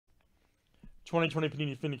2020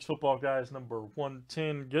 Panini Phoenix Football, guys, number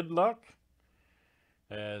 110. Good luck,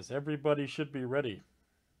 as everybody should be ready.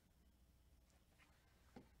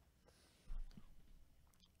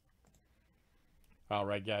 All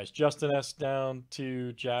right, guys. Justin S. down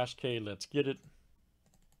to Josh K. Let's get it.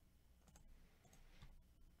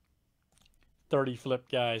 30 flip,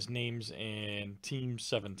 guys. Names and teams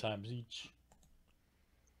 7 times each.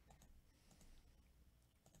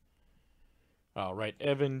 All right,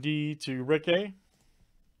 Evan D. to Rick A.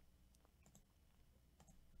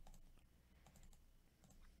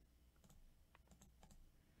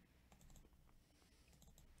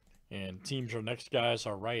 And teams are next, guys.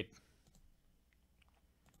 All right.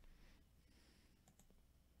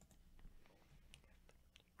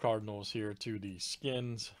 Cardinals here to the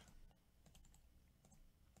Skins.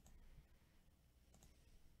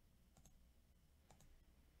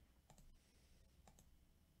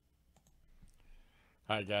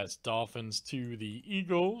 All right, guys. Dolphins to the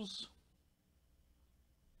Eagles.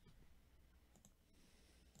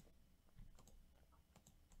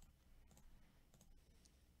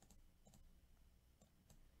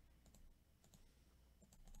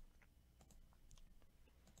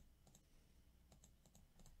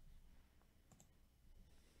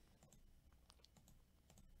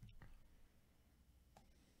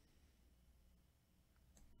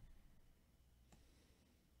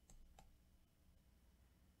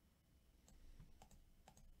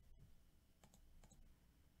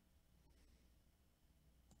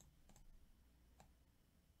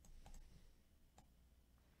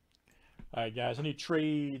 All right, guys. Any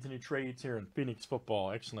trades here in Phoenix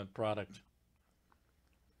football? Excellent product.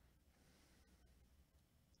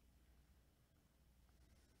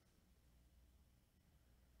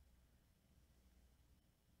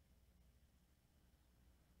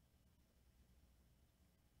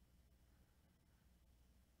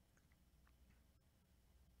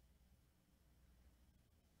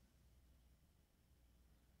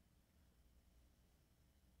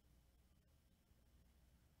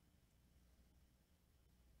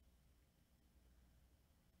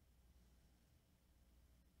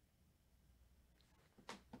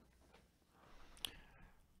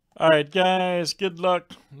 All right, guys. Good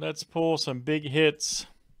luck. Let's pull some big hits.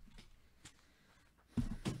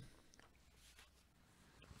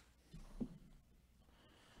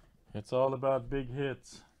 It's all about big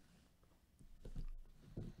hits.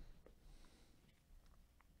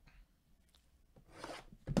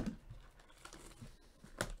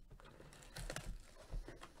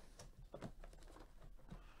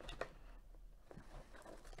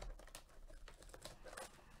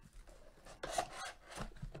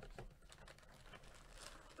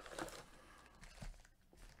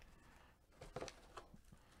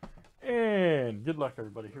 And good luck,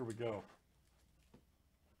 everybody. Here we go.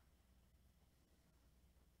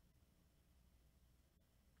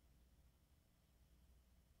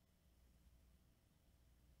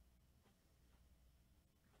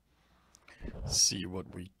 Let's see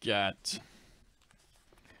what we got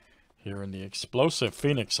here in the explosive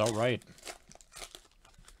Phoenix. All right.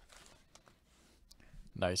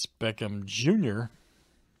 Nice Beckham Jr.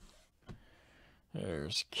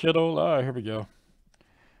 There's Kittle. Oh, here we go.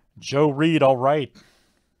 Joe Reed. All right.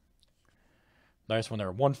 Nice one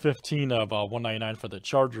there. 115 of 199 for the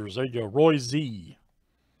Chargers. There you go. Roy Z.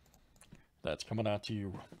 That's coming out to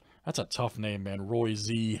you. That's a tough name, man. Roy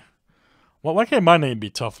Z. Well, why can't my name be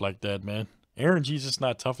tough like that, man? Aaron G's just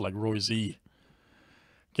not tough like Roy Z.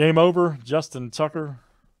 Game over. Justin Tucker.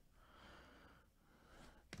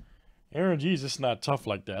 Aaron G's just not tough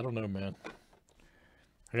like that. I don't know, man.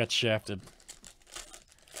 I got shafted.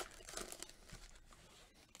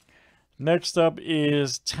 Next up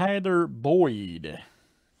is Tyler Boyd.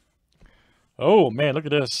 Oh, man, look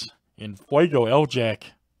at this. In Fuego,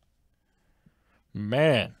 L-Jack.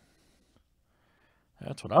 Man.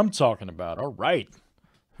 That's what I'm talking about. All right.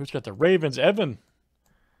 Who's got the Ravens? Evan.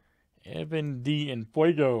 Evan D. in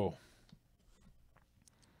Fuego.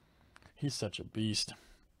 He's such a beast.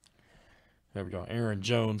 There we go. Aaron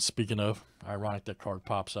Jones, speaking of. Ironic that card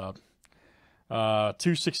pops out.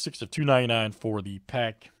 266 of 299 for the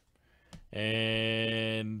pack.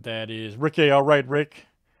 And that is Rick A. All right, Rick.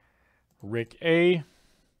 Rick A.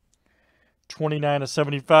 29 of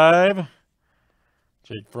 75.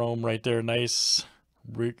 Jake Fromm right there. Nice.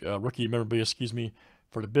 Rookie memorabilia, excuse me,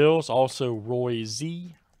 for the Bills. Also Roy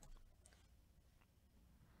Z.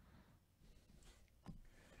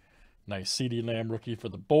 Nice CeeDee Lamb rookie for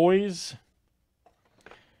the boys.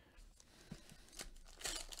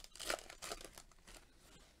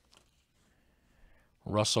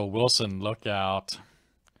 Russell Wilson, look out.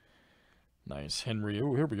 Nice. Henry.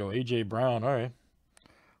 Oh, here we go. A.J. Brown. All right.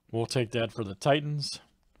 We'll take that for the Titans.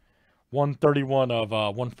 131 of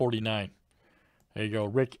 149. There you go.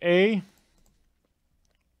 Rick A.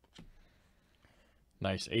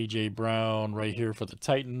 Nice. A.J. Brown right here for the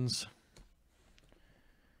Titans.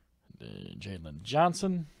 Jalen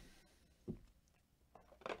Johnson.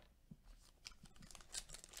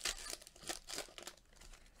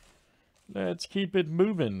 Let's keep it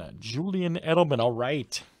moving. Julian Edelman. All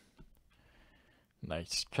right.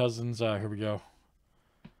 Nice. Cousins. Here we go.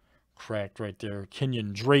 Cracked right there.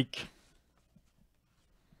 Kenyon Drake.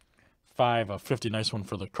 5 of 50. Nice one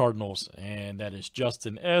for the Cardinals. And that is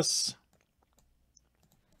Justin S.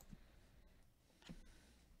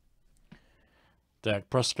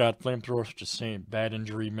 Dak Prescott, flamethrower. Just saying, bad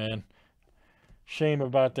injury, man. Shame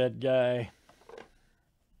about that guy.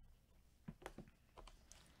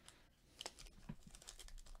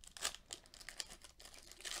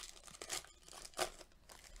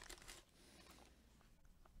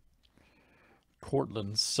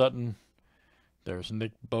 Cortland Sutton. There's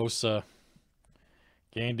Nick Bosa.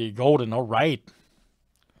 Gandy Golden. All right.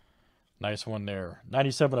 Nice one there.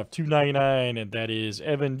 97 of 299, and that is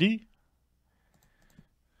Evan D.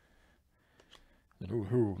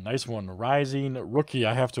 Ooh, nice one. Rising rookie.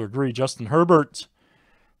 I have to agree. Justin Herbert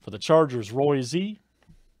for the Chargers. Roy Z.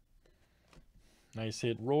 Nice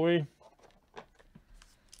hit, Roy.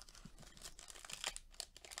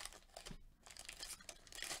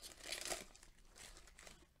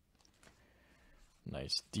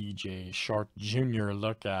 Nice DJ Shark Jr.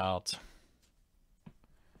 Look out.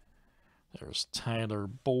 There's Tyler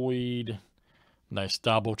Boyd. Nice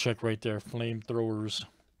double check right there. Flamethrowers.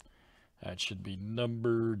 That should be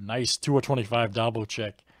numbered. Nice 2 of 25 double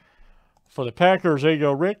check. For the Packers, there you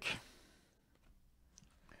go, Rick.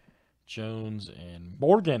 Jones and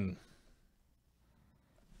Morgan.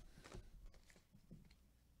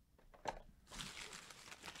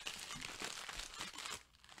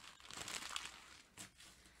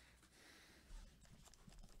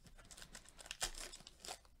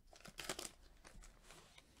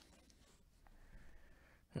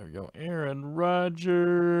 There we go. Aaron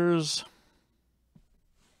Rodgers.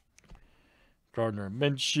 Gardner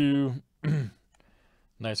Minshew.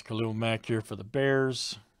 Nice Khalil Mack here for the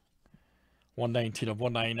Bears. 119 of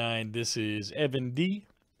 199. This is Evan D.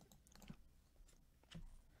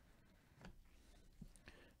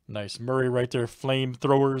 Nice Murray right there.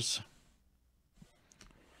 Flamethrowers.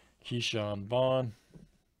 Keyshawn Vaughn.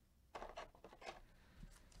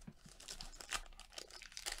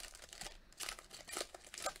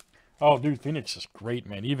 Oh, dude, Phoenix is great,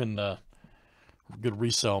 man. Even good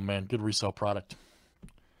resale, man. Good resale product.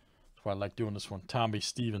 That's why I like doing this one. Tommy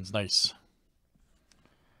Stevens, nice.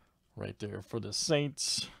 Right there for the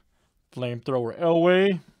Saints. Flamethrower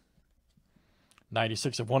Elway.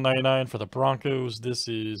 96 of 199 for the Broncos. This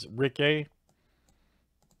is Rick A.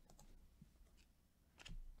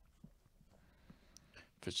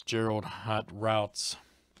 Fitzgerald Hot Routes.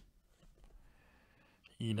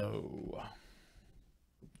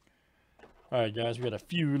 All right, guys, we got a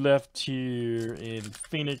few left here in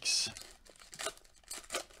Phoenix.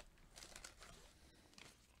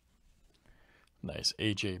 Nice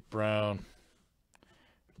A.J. Brown.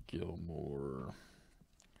 Gilmore.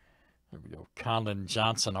 There we go. Colin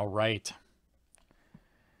Johnson. All right.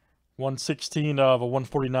 116 of a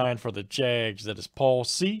 149 for the Jags. That is Paul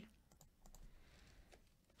C.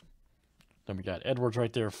 Then we got Edwards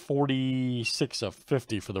right there. 46 of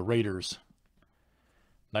 50 for the Raiders.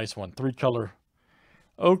 Nice one. 3-color.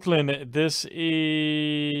 Oakland, this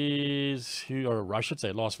is, or I should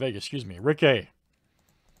say Las Vegas, excuse me. Rick A.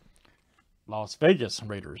 Las Vegas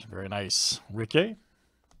Raiders. Very nice. Rick A.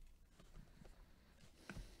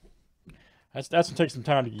 That's going to take some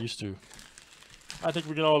time to get used to. I think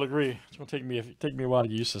we can all agree. It's going to take me a while to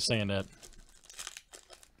get used to saying that.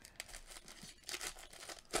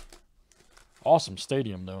 Awesome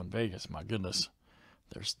stadium, though, in Vegas. My goodness.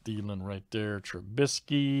 There's Thielen right there.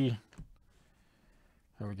 Trubisky.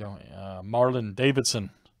 There we go. Marlon Davidson.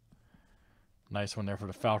 Nice one there for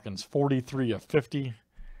the Falcons. 43 of 50.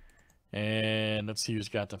 And let's see who's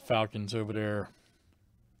got the Falcons over there.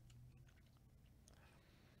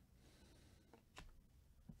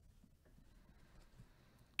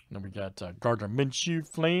 Then we got Gardner Minshew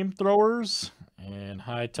Flamethrowers and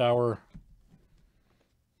Hightower.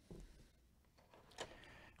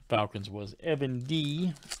 Falcons was Evan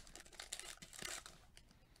D.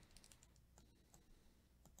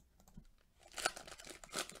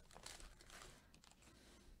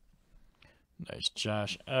 Nice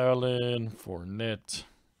Josh Allen, Fournette.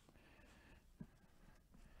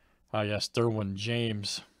 Ah, yes, Derwin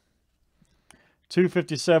James.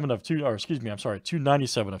 257 of 2, or excuse me, I'm sorry,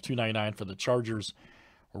 297 of 299 for the Chargers.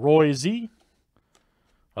 Roy Z.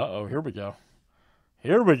 Uh-oh, here we go.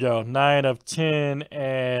 Here we go. 9 of 10,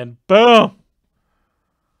 and boom!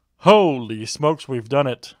 Holy smokes, we've done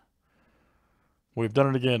it. We've done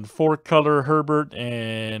it again. 4-color Herbert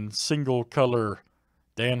and single-color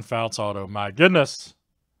Dan Fouts auto. My goodness.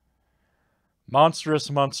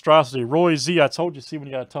 Monstrous monstrosity. Roy Z. I told you, see when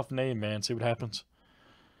you got a tough name, man. See what happens.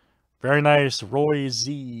 Very nice. Roy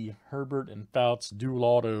Z. Herbert and Fouts dual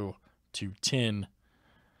auto to 10.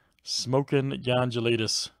 Smoking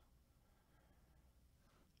Yangelitis.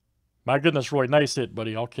 My goodness, Roy. Nice hit,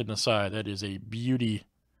 buddy. All kidding aside. That is a beauty.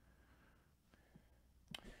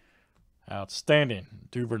 Outstanding.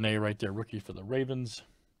 Duvernay right there. Rookie for the Ravens.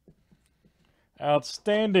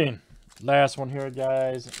 Outstanding. Last one here,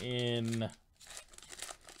 guys, in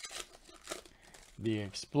the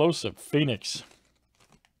explosive Phoenix.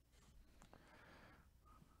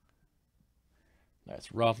 That's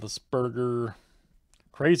Roethlisberger.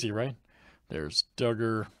 Crazy, right? There's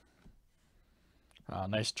Duggar.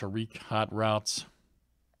 Nice Tariq hot routes.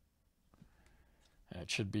 That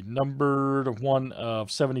should be numbered 1 of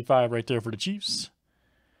 75 right there for the Chiefs.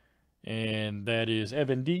 And that is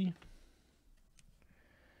Evan D.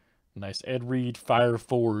 Nice Ed Reed, Fire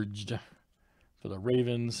Forged for the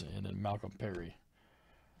Ravens. And then Malcolm Perry.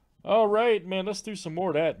 All right, man, let's do some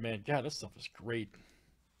more of that, man. God, this stuff is great.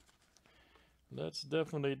 Let's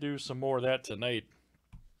definitely do some more of that tonight.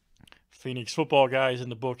 Phoenix football guys in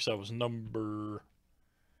the books. That was number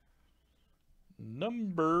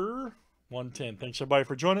 110. Thanks, everybody,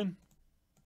 for joining.